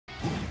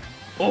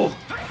Oh,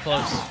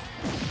 close.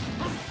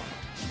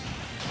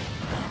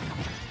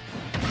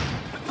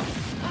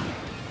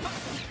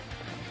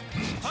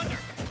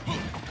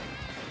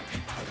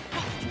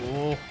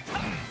 Oh.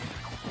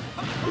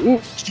 Ooh,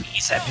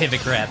 jeez, that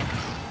pivot grab.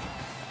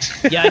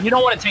 Yeah, you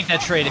don't want to take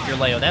that trade if you're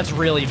Leo. That's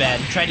really bad.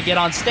 He tried to get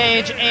on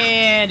stage,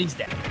 and he's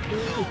dead.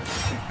 Oh,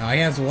 he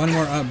has one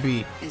more up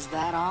B. Is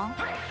that all?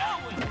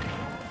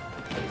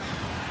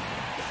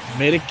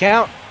 Made it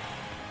count.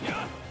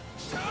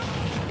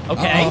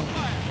 Okay.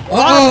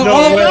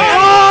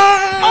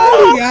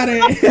 Oh, he got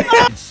it.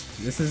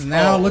 This is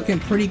now looking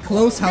pretty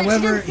close.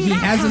 However, he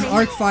has his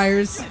arc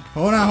fires.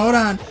 Hold on, hold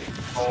on.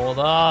 Hold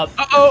up.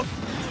 Uh-oh.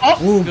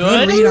 Ooh,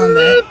 good. good read on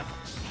that.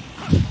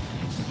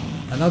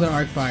 Another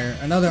arc fire.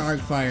 Another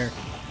arc fire.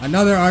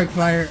 Another arc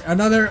fire.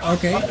 Another.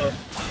 Okay.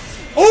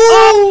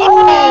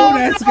 Oh,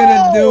 that's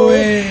gonna do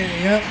it.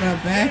 Yep,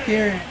 now back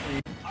here.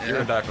 You're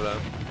gonna die for that.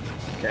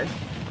 Okay.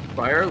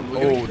 Fire.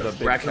 Oh, the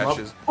big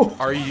catches.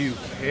 Are you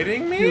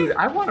kidding me? Dude,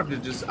 I want him to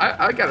just.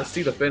 I gotta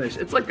see the finish.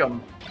 It's like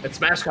it's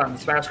Smash or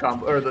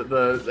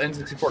the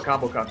N64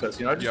 combo contest.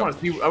 You know, I just want to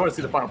see. I want to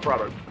see the final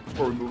product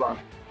before we move on.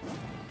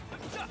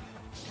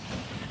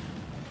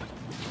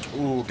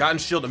 Ooh, Gotten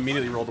Shield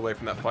immediately rolled away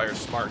from that fire.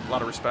 Smart. A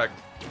lot of respect.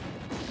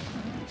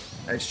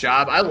 Nice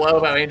job. I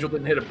love how Angel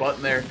didn't hit a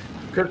button there.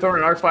 Could have thrown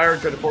an arc fire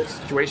and could have forced the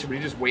situation, but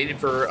he just waited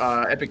for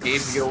Epic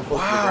Games to get a little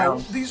close to the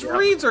ground. These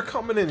reads are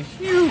coming in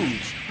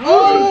huge.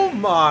 Oh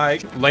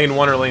my. Lane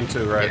 1 or lane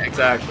 2, right? Yeah,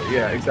 exactly.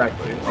 Yeah,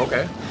 exactly.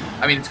 Okay.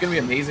 I mean, it's going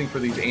to be amazing for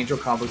these Angel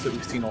combos that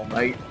we've seen all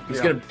night.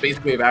 He's going to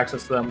basically have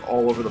access to them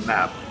all over the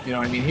map. You know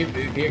what I mean? He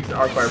can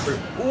arc fire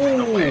pretty.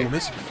 Ooh,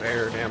 missing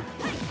fair, damn.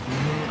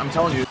 I'm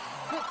telling you.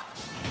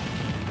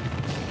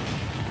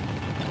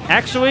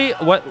 Actually,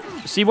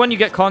 see when you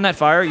get caught in that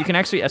fire, you can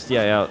actually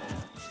SDI out.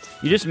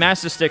 You just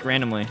mash the stick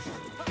randomly.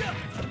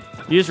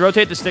 You just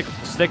rotate the stick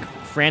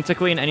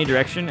frantically in any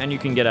direction, and you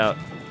can get out.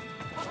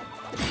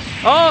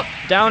 Oh,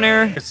 down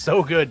air. It's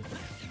so good.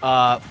 You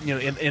know,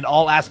 in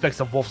all aspects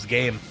of Wolf's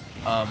game.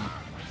 Uh-oh.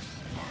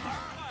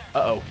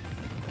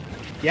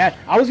 Yeah,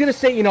 I was gonna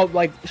say, you know,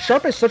 like,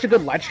 Sharp is such a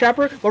good ledge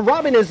trapper, but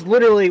Robin is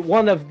literally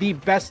one of the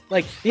best,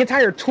 like, the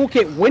entire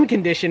toolkit win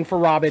condition for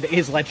Robin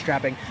is ledge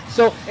trapping.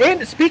 So,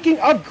 and speaking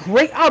of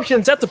great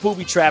options, Set the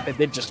booby trap and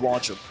then just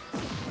launch him.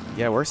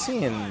 Yeah, we're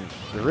seeing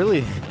the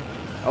really...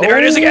 There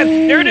it is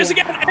again! There it is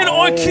again! And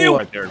on cue!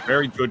 Right there.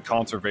 Very good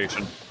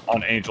conservation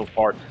on Angel's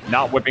part.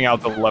 Not whipping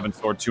out the 11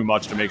 sword too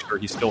much to make sure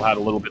he still had a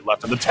little bit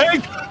left in the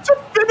tank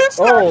to finish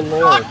that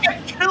Lord.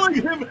 and killing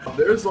him.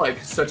 There's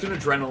like such an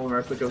adrenaline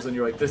rush that goes in.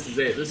 You're like, this is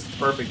it. This is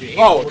perfect.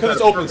 Oh, because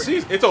it's open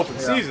season. It's open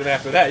season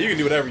after that. You can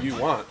do whatever you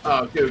want.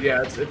 Oh, dude,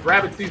 yeah. It's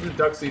rabbit season,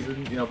 duck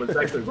season, you know, but it's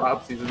actually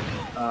Rob season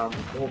the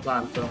whole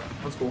time. So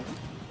that's cool.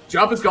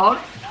 Jump is gone.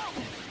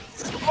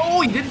 Oh,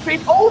 he didn't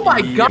fake. Oh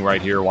my god.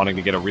 Right here, wanting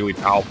to get a really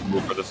powerful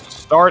move for this to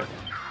start.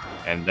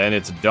 And then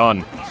it's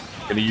done.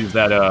 Gonna use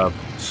that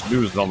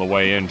snooze on the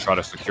way in, try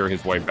to secure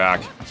his way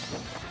back.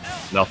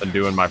 Nothing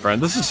doing, my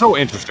friend. This is so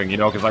interesting, you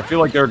know, because I feel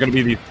like there are going to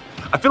be these...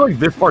 I feel like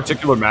this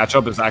particular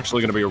matchup is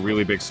actually going to be a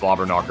really big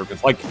slobber knocker,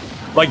 because like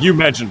you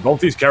mentioned,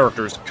 both these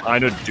characters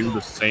kind of do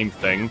the same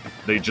thing.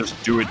 They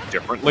just do it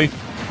differently,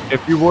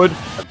 if you would.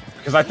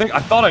 Because I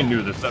thought I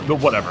knew this, but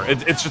whatever.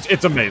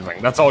 It's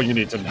amazing. That's all you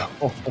need to know.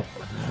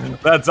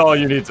 That's all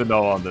you need to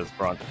know on this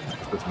front.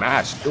 This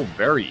match still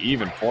very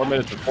even. 4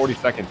 minutes and 40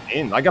 seconds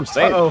in. Like I'm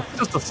saying, it's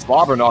just a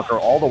slobber knocker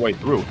all the way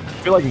through. I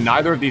feel like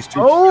neither of these two.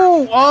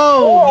 Oh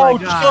my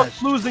gosh.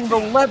 Just losing the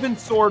 11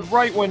 sword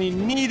right when he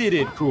needed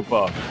it,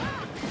 Koopa.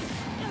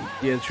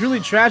 Yeah, it's really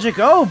tragic.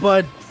 Oh,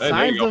 but Hey,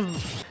 signs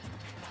of...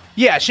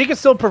 Yeah, she can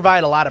still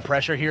provide a lot of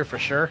pressure here for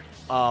sure.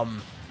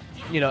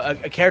 You know,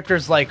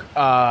 characters like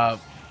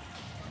Robin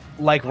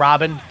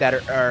that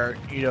are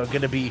you know,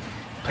 going to be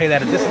play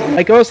that at this.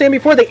 Like I was saying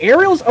before, the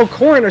aerials of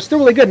Corrin are still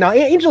really good. Now,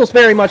 Angel's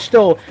very much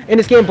still in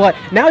this game, but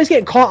now he's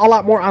getting caught a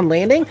lot more on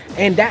landing,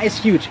 and that is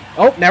huge.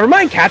 Oh, never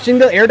mind. Catching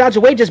the air dodge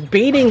away, just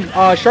baiting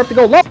Sharp to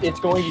go low. It's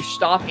going to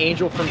stop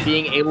Angel from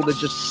being able to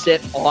just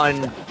sit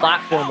on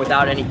platform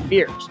without any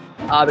fears,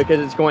 because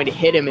it's going to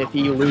hit him if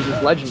he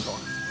loses Legend Zone.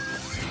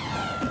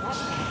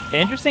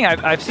 Interesting.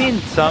 I've seen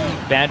some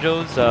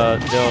banjos. They'll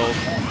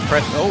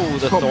press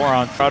the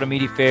Thoron, Proud of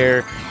Meaty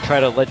Fair, try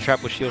to ledge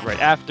trap with shield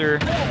right after.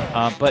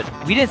 But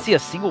we didn't see a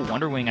single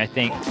Wonder Wing, I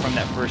think, from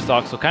that first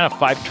stock. So kind of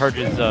 5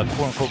 charges, quote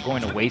unquote,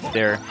 going to waste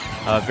there.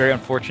 Very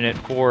unfortunate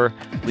for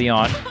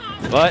Leon.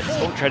 But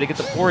try to get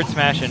the forward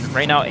smash, and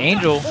right now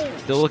Angel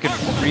still looking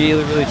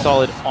really, really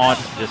solid on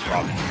this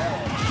Robin.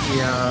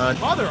 Yeah.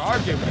 Mother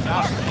arguing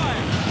without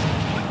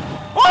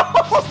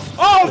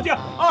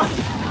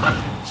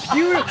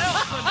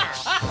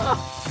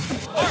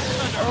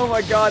Oh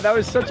my god, that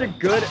was such a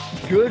good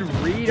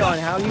read on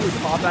how he would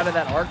pop out of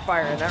that arc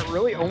fire, and that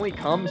really only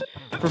comes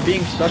from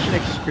being such an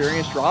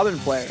experienced Robin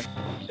player.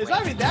 It's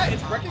not even that,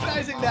 it's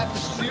recognizing that the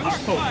shield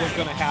poke was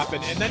gonna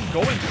happen and then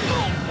going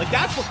through. Like,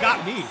 that's what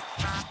got me.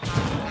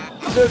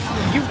 So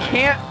you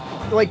can't,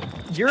 like,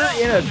 you're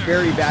in a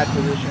very bad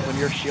position when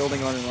you're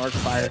shielding on an arc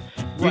fire.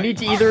 You need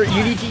to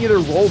either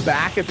roll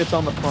back if it's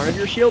on the front of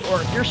your shield,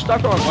 or if you're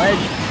stuck on ledge,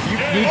 you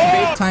need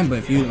to time. But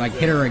if you like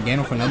hit her again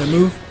with another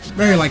move,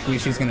 very likely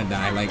she's gonna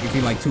die. Like if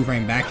you like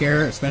 2-frame back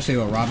air, especially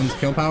with Robin's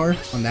kill power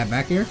on that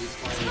back air,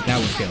 that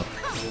would kill.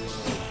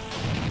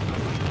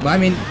 But I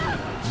mean,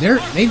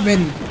 they've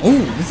been. Oh,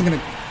 this is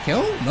gonna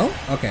kill? No?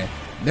 Okay,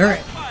 they're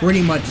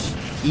pretty much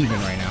even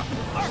right now.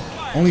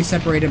 Only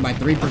separated by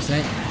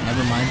 3%.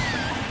 Never mind.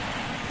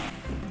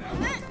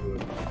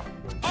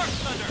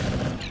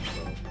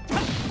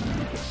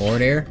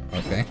 Forward air?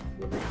 Okay.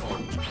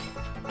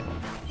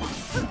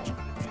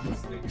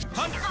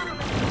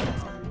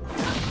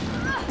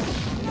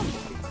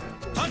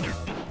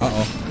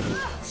 Uh-oh.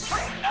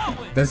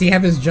 Does he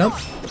have his jump?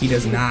 He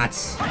does not.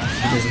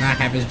 He does not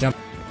have his jump.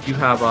 You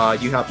have up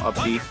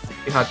B.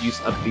 You have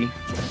use up B.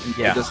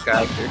 Yeah. This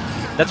character.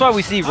 That's why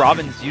we see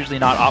Robin's usually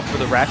not opt for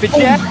the rapid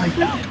jab.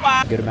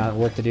 Good amount of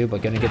work to do,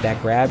 but gonna get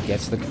that grab,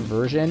 gets the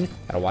conversion.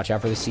 Gotta watch out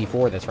for the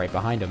C4 that's right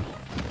behind him.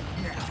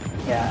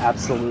 Yeah,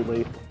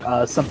 absolutely.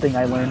 Something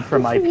I learned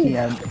from my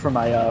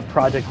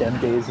Project M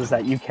days is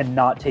that you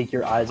cannot take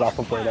your eyes off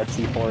of where that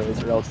C4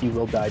 is, or else you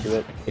will die to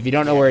it. If you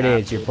don't know where it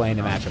is, you're playing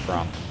the matchup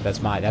wrong.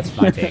 That's my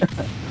take.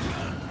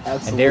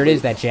 Absolutely. And there it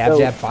is, that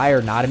jab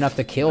fire, not enough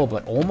to kill,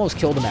 but almost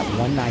killed him at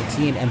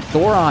 119. And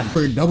Thoron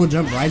for double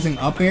jump rising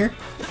up air.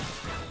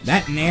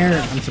 That nair,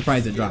 I'm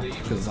surprised it dropped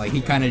because like he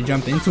kind of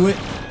jumped into it,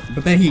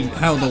 but then he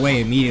held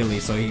away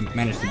immediately, so he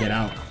managed to get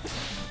out.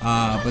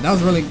 But that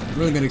was really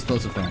good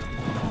explosive fan.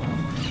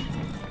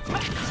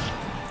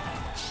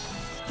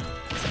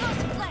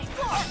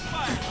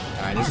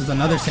 Alright, this is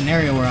another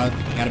scenario where I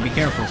gotta be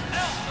careful.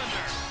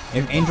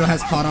 If Angel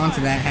has caught on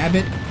to that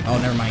habit, oh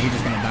never mind, you're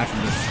just gonna die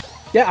from this.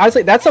 Yeah,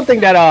 honestly, that's something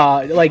that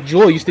like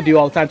Jewel used to do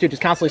all the time too,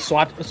 just constantly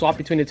swap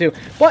between the two.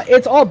 But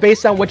it's all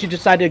based on what you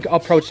decide to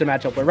approach the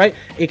matchup with, right?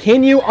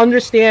 Can you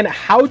understand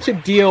how to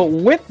deal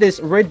with this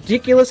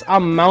ridiculous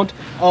amount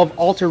of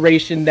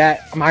alteration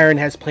that Myron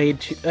has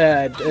played,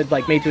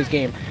 like made to his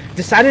game?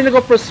 Deciding to go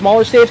for a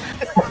smaller stage.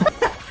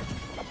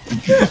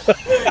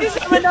 He's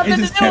having nothing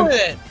to do with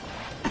it.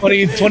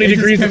 20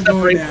 degrees of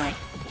separation.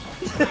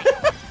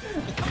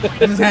 I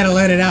just had to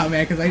let it out,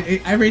 man, because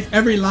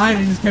every line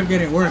it just kept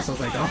getting worse. I was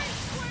like, oh,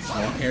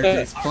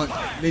 characters, fuck,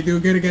 they do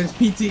good against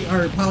PT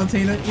or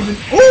Palutena. Even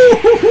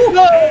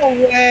no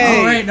way.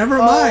 All right, never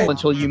mind.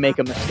 Until you make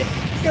a mistake.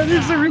 Yeah,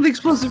 this is a really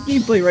explosive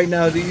gameplay right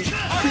now, dude.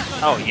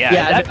 Oh yeah.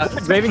 Yeah,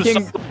 Raven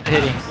King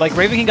hitting. Like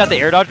Raven King got the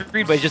air dodge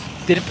read, but he just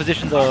didn't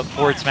position the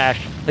forward smash.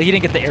 Like he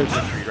didn't get the air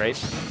dodge read, right?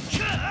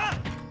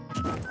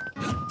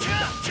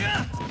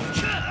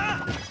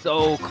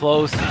 So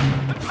close.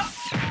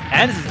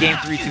 And this is game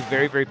 3 too,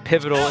 very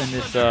pivotal in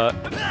this.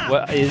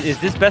 What is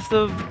this best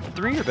of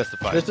 3 or best of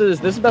 5? This is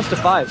best of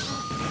 5.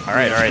 All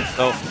right.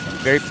 So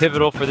very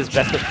pivotal for this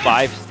best of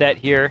 5 set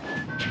here.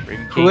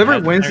 Whoever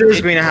wins this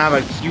is going to have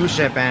a huge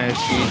advantage.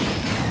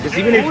 Because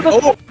even if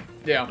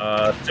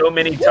so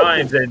many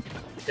times, and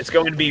it's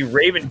going to be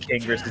Raven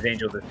King versus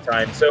Angel this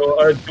time. So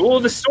a duel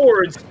of the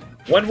swords,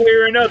 one way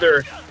or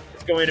another,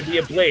 it's going to be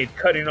a blade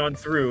cutting on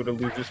through to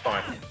loser's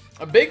final.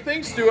 A big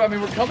thing, Stu. I mean,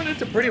 we're coming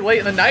into pretty late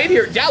in the night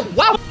here. Yeah,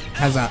 wow.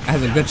 Has a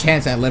good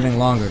chance at living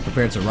longer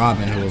compared to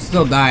Robin, who will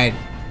still die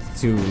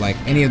to like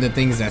any of the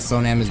things that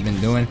Sonam has been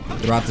doing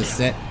throughout the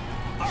set.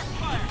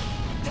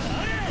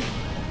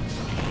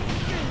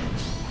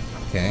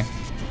 Okay.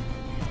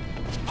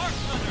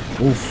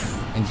 Oof.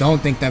 And don't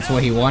think that's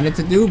what he wanted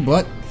to do,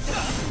 but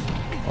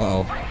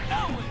uh-oh.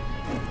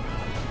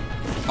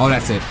 Oh,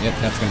 that's it. Yep,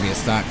 that's gonna be a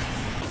stock.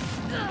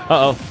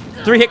 Uh-oh.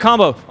 3-hit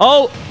combo.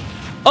 Oh,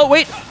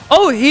 wait.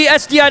 Oh, he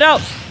SDI'd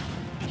out.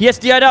 He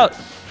SDI'd out.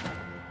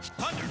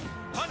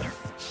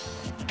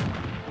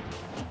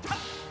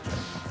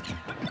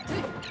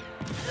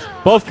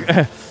 Both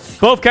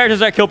characters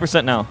are at kill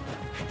percent now.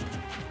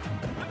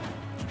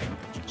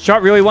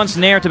 Sharp really wants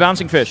Nair to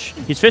bouncing fish.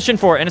 He's fishing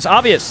for it, and it's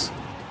obvious.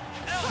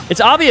 It's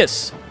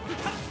obvious.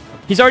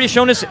 He's already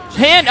shown his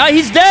hand.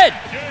 He's dead.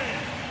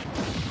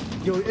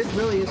 Yo, it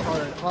really is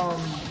hard.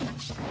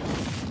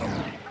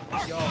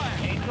 Yo,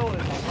 Angel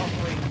is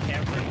covering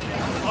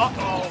everything.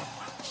 Uh-oh.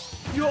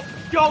 Yo,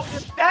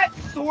 if that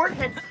sword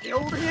had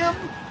killed him,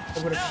 I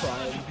would have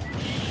cried.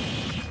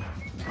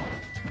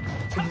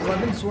 If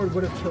Lemon's sword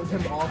would have killed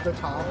him off the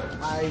top,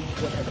 I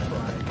would have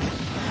cried.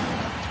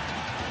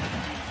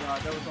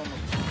 God, that was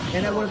almost...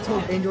 And I would have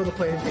told Angel to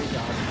play his day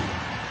job.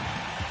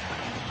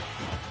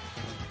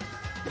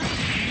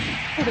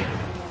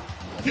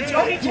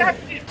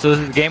 So this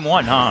is game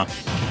 1, huh?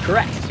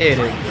 Correct. it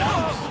is.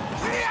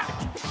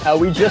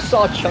 We just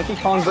saw Chunky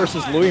Kong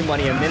versus Louis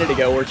Money a minute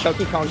ago, where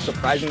Chunky Kong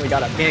surprisingly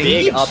got a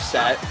big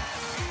upset.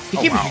 He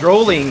keeps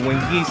rolling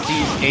when he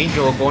sees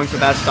Angel going for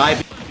that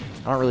side.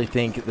 I don't really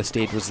think the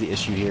stage was the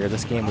issue here.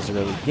 This game was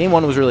game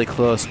 1 was really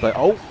close, but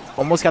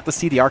almost got to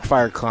see the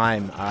Arcfire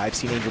climb. I've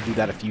seen Angel do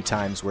that a few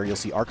times, where you'll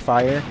see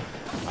Arcfire,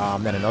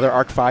 then another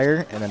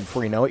Arcfire, and then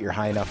before you know it, you're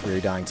high enough where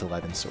you're dying to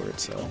Levin Sword.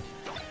 So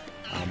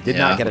did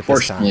not get it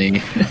this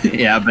time.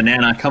 Yeah,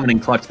 Banana coming in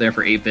clutch there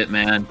for 8-Bit,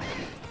 man.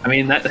 I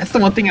mean, that's the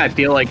one thing I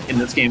feel like in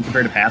this game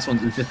compared to past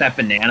ones is just that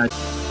Banana.